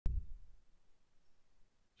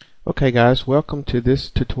Okay guys, welcome to this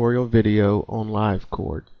tutorial video on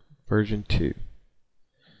liveChord version 2.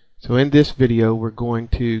 So in this video we're going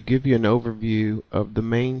to give you an overview of the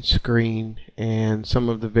main screen and some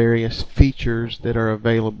of the various features that are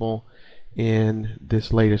available in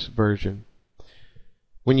this latest version.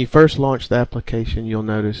 When you first launch the application, you'll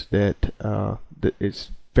notice that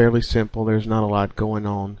it's fairly simple. There's not a lot going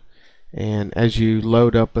on, and as you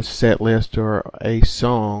load up a set list or a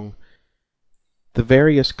song, the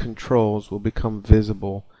various controls will become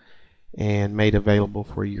visible and made available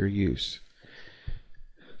for your use.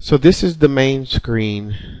 So this is the main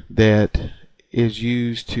screen that is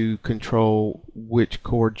used to control which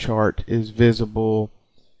chord chart is visible.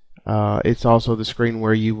 It's also the screen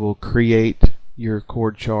where you will create your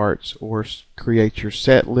chord charts or create your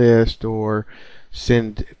set list or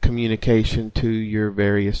send communication to your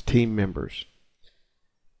various team members.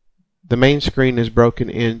 The main screen is broken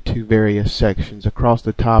into various sections. Across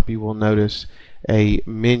the top you will notice a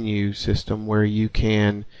menu system where you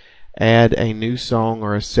can add a new song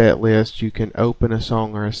or a set list. You can open a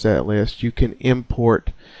song or a set list. You can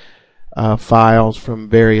import files from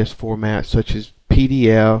various formats such as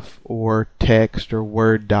PDF or text or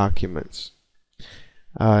Word documents.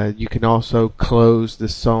 You can also close the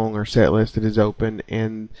song or set list that is open,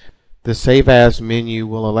 and the Save As menu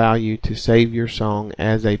will allow you to save your song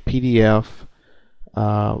as a PDF,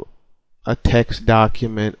 a text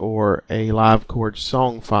document, or a liveChord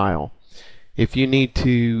song file. If you need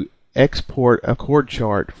to export a chord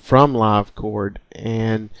chart from liveChord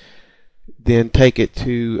and then take it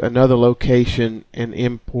to another location and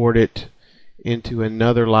import it into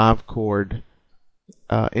another liveChord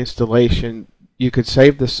installation, you could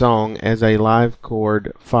save the song as a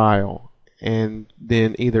liveChord file and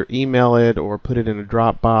then either email it or put it in a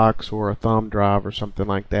Dropbox or a thumb drive or something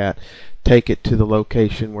like that. Take it to the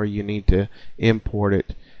location where you need to import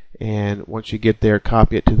it, and once you get there,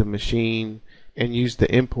 copy it to the machine and use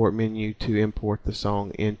the import menu to import the song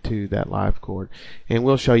into that liveChord. And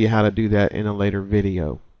we'll show you how to do that in a later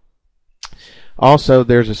video. Also,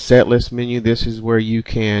 there's a set list menu. This is where you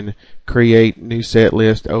can create new set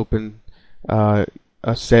list, open a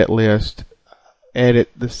set list, edit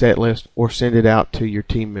the set list, or send it out to your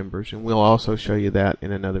team members, and we'll also show you that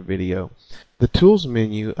in another video. The Tools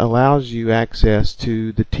menu allows you access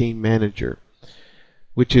to the Team Manager,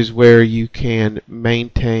 which is where you can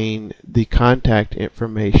maintain the contact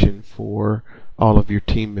information for all of your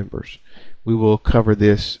team members. We will cover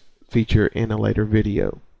this feature in a later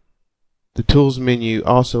video. The Tools menu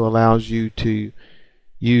also allows you to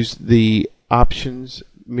use the Options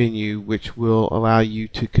menu, which will allow you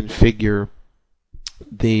to configure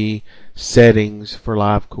the settings for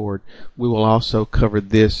liveChord. We will also cover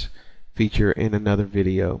this feature in another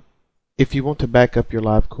video. If you want to back up your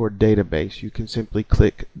liveChord database, you can simply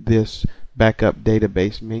click this Backup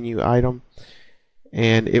Database menu item,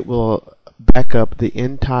 and it will back up the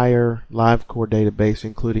entire liveChord database,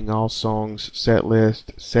 including all songs, set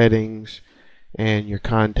list, settings, and your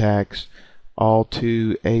contacts, all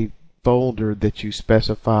to a folder that you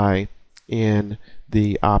specify in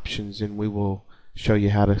the options, and we will show you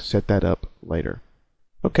how to set that up later.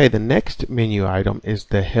 Okay, the next menu item is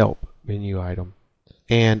the Help menu item,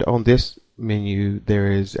 and on this menu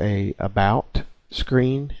there is a About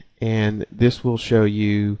screen, and this will show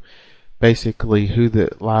you basically who the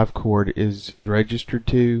liveChord is registered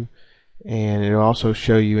to, and it will also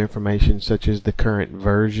show you information such as the current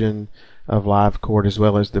version of liveChord as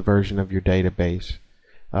well as the version of your database,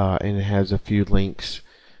 and it has a few links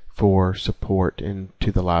for support and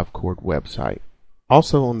to the liveChord website.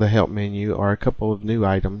 Also on the Help menu are a couple of new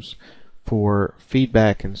items for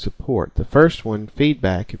feedback and support. The first one,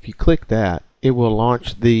 Feedback, if you click that, it will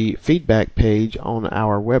launch the feedback page on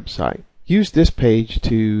our website. Use this page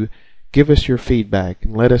to give us your feedback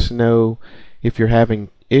and let us know if you're having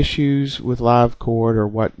issues with liveChord or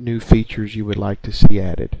what new features you would like to see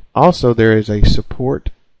added. Also, there is a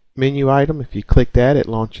Support menu item. If you click that, it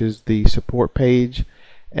launches the support page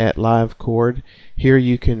at liveChord. Here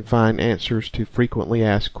you can find answers to frequently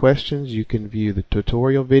asked questions. You can view the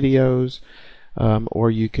tutorial videos, or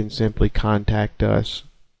you can simply contact us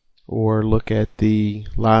or look at the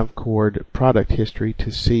liveChord product history to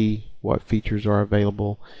see what features are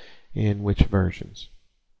available in which versions.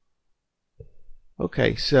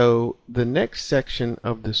 Okay, so the next section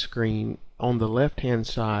of the screen on the left hand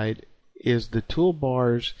side is the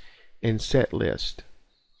toolbars and set list.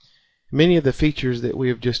 Many of the features that we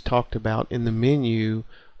have just talked about in the menu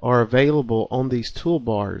are available on these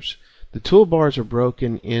toolbars. The toolbars are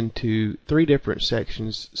broken into three different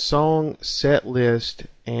sections: Song, Set List,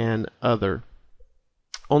 and Other.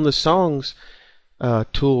 On the Songs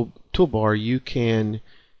toolbar, you can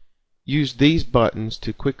use these buttons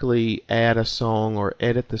to quickly add a song or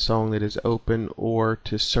edit the song that is open, or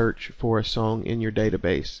to search for a song in your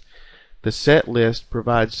database. The set list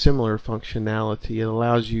provides similar functionality. It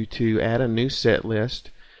allows you to add a new set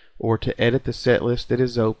list, or to edit the set list that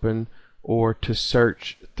is open, or to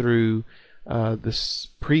search through the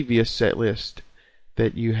previous set list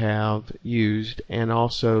that you have used, and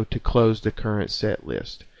also to close the current set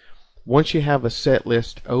list. Once you have a set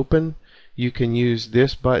list open, you can use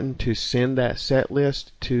this button to send that set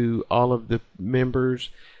list to all of the members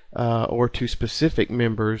or to specific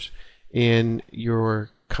members in your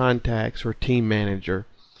contacts or team manager,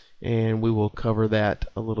 and we will cover that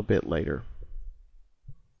a little bit later.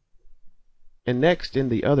 And next, in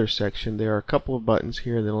the other section, there are a couple of buttons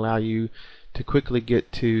here that allow you to quickly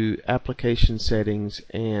get to application settings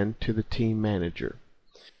and to the team manager.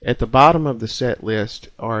 At the bottom of the set list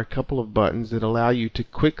are a couple of buttons that allow you to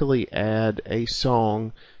quickly add a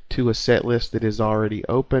song to a set list that is already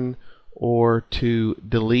open, or to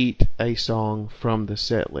delete a song from the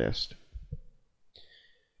set list.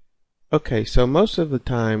 Okay, so most of the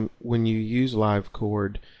time when you use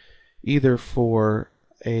liveChord, either for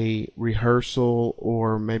a rehearsal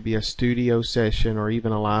or maybe a studio session or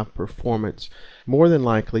even a live performance, more than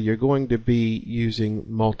likely you're going to be using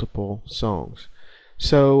multiple songs.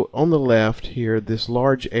 So on the left here, this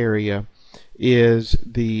large area is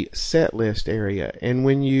the set list area, and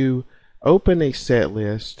when you open a set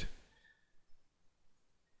list,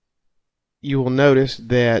 you will notice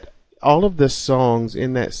that all of the songs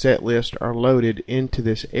in that set list are loaded into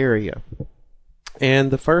this area, and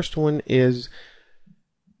the first one is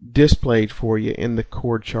displayed for you in the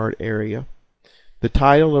chord chart area. The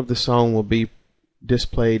title of the song will be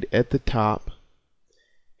displayed at the top,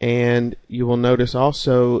 and you will notice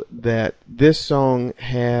also that this song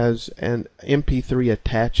has an MP3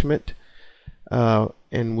 attachment,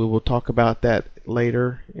 and we will talk about that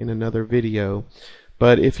later in another video.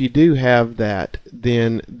 But if you do have that,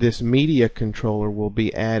 then this media controller will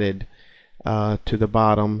be added to the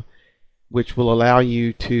bottom, which will allow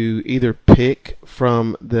you to either pick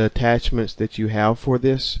from the attachments that you have for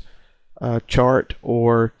this chart,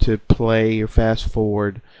 or to play or fast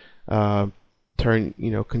forward,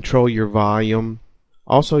 control your volume.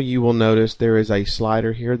 Also, you will notice there is a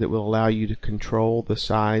slider here that will allow you to control the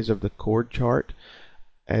size of the chord chart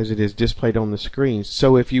as it is displayed on the screen.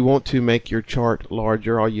 So if you want to make your chart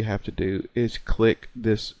larger, all you have to do is click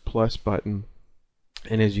this plus button,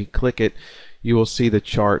 and as you click it, you will see the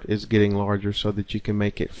chart is getting larger so that you can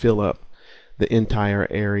make it fill up the entire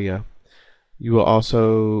area. You will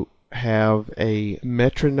also have a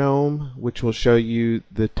metronome, which will show you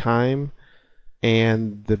the time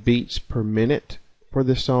and the beats per minute for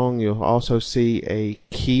the song. You'll also see a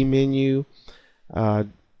key menu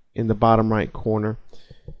in the bottom right corner.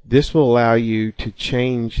 This will allow you to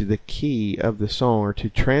change the key of the song or to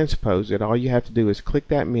transpose it. All you have to do is click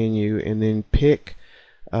that menu and then pick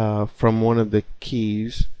from one of the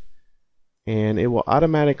keys, and it will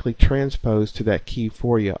automatically transpose to that key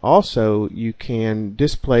for you. Also, you can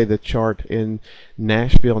display the chart in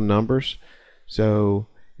Nashville numbers, so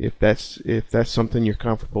if that's something you're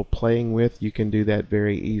comfortable playing with, you can do that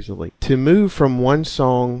very easily. To move from one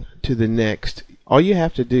song to the next, all you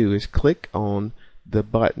have to do is click on the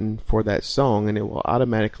button for that song, and it will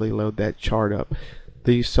automatically load that chart up.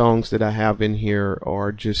 These songs that I have in here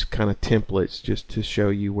are just kind of templates, just to show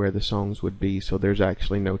you where the songs would be, so there's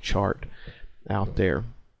actually no chart out there.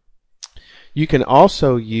 You can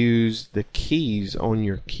also use the keys on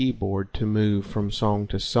your keyboard to move from song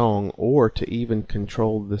to song, or to even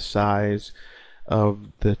control the size of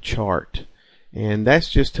the chart, and that's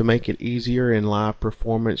just to make it easier in live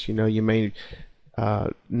performance. You know, you may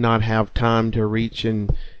not have time to reach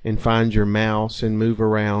and find your mouse and move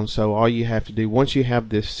around, so all you have to do, once you have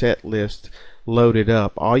this set list loaded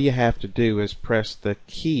up, all you have to do is press the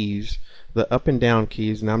keys, the up and down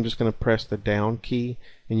keys, and I'm just going to press the down key,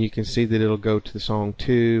 and you can see that it'll go to song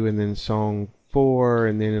 2 and then song 4,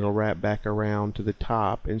 and then it'll wrap back around to the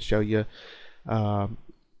top and show you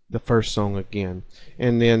the first song again.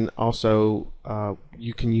 And then also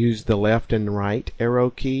you can use the left and right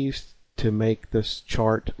arrow keys to make this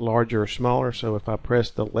chart larger or smaller. So if I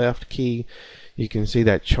press the left key, you can see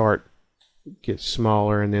that chart gets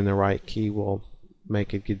smaller, and then the right key will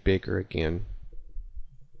make it get bigger again.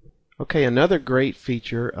 Okay, another great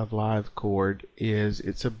feature of liveChord is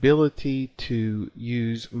its ability to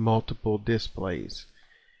use multiple displays.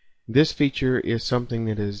 This feature is something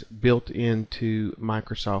that is built into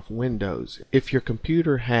Microsoft Windows. If your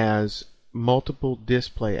computer has multiple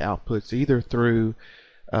display outputs, either through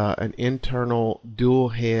an internal dual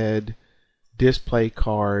head display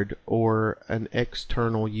card or an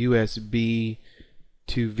external USB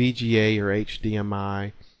to VGA or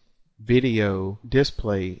HDMI video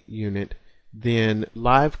display unit, then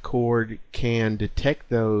liveChord can detect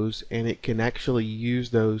those, and it can actually use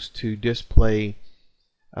those to display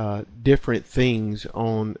different things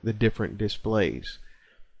on the different displays.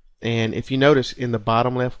 And if you notice in the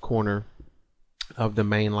bottom left corner of the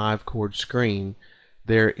main liveChord screen,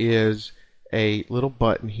 there is a little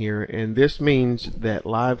button here, and this means that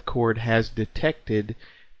liveChord has detected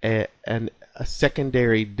a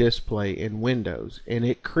secondary display in Windows, and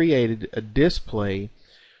it created a display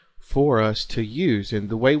for us to use. And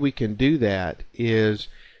the way we can do that is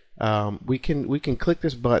we can click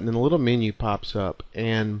this button and a little menu pops up,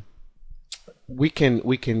 and we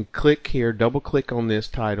can click here, double click on this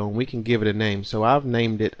title, and we can give it a name. So I've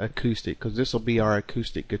named it acoustic because this will be our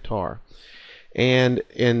acoustic guitar. And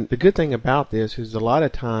the good thing about this is a lot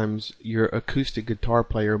of times your acoustic guitar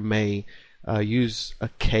player may use a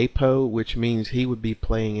capo, which means he would be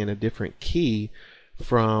playing in a different key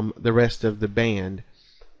from the rest of the band.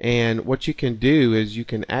 And what you can do is you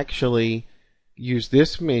can actually use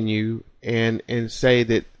this menu and say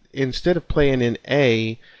that instead of playing in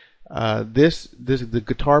A, the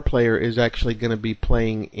guitar player is actually going to be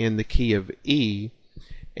playing in the key of E,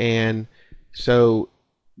 and so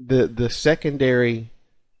the secondary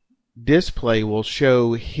display will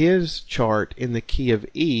show his chart in the key of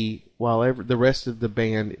E while the rest of the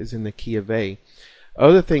band is in the key of A.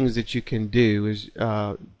 Other things that you can do is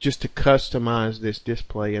just to customize this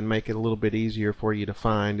display and make it a little bit easier for you to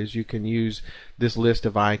find is you can use this list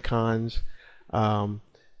of icons to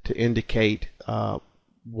indicate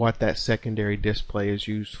what that secondary display is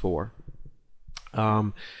used for.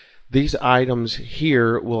 These items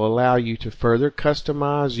here will allow you to further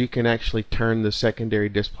customize. You can actually turn the secondary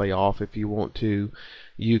display off if you want to.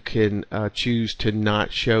 You can choose to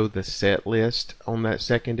not show the set list on that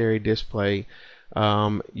secondary display.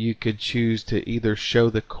 You could choose to either show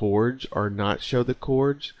the chords or not show the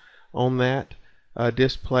chords on that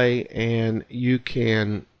display, and you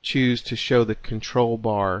can choose to show the control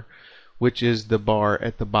bar, which is the bar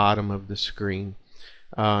at the bottom of the screen,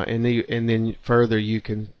 and then further you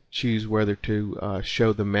can choose whether to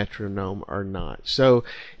show the metronome or not. So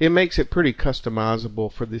it makes it pretty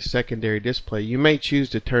customizable for the secondary display. You may choose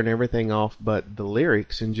to turn everything off but the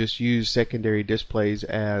lyrics and just use secondary displays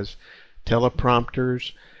as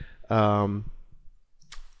teleprompters,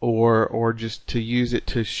 or just to use it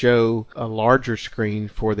to show a larger screen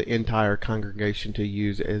for the entire congregation to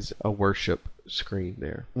use as a worship screen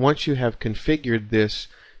there. Once you have configured this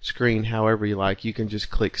screen however you like, you can just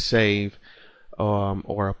click save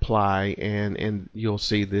or apply, and you'll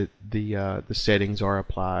see that the settings are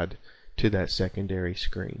applied to that secondary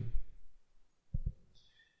screen.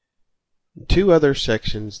 Two other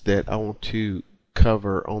sections that I want to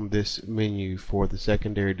cover on this menu for the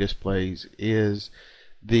secondary displays is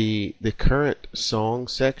the current song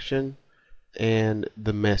section and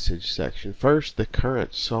the message section. First, the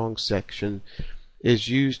current song section is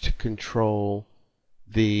used to control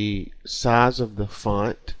the size of the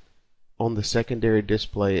font on the secondary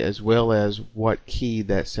display, as well as what key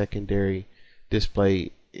that secondary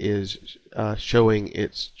display is showing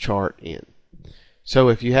its chart in. So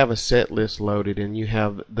if you have a set list loaded and you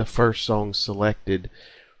have the first song selected,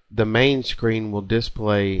 the main screen will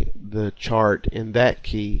display the chart in that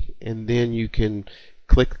key, and then you can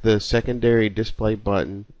click the secondary display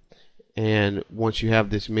button, and once you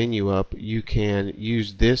have this menu up, you can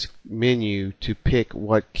use this menu to pick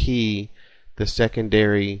what key the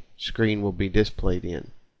secondary screen will be displayed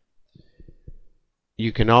in.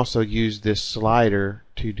 You can also use this slider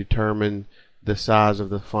to determine the size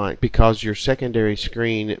of the font. Because your secondary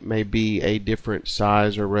screen may be a different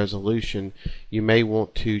size or resolution, you may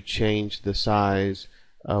want to change the size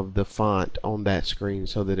of the font on that screen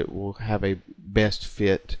so that it will have a best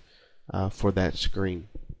fit for that screen.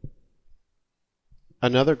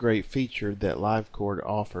 Another great feature that liveChord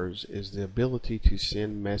offers is the ability to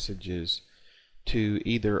send messages to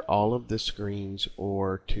either all of the screens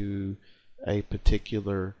or to a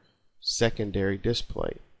particular secondary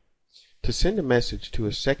display. To send a message to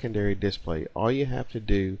a secondary display, all you have to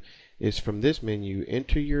do is from this menu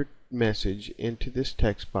enter your message into this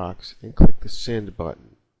text box and click the send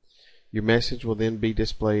button. Your message will then be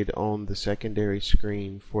displayed on the secondary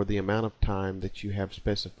screen for the amount of time that you have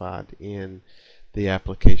specified in the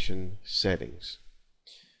application settings.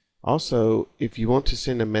 Also, if you want to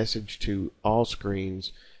send a message to all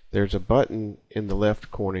screens, there's a button in the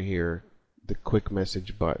left corner here, the quick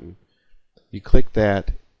message button. You click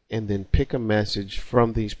that and then pick a message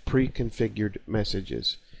from these pre-configured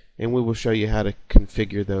messages, and we will show you how to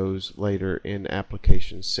configure those later in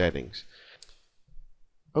application settings.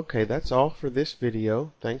 Okay, that's all for this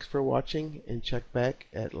video. Thanks for watching, and check back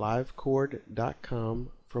at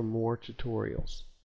liveChord.com for more tutorials.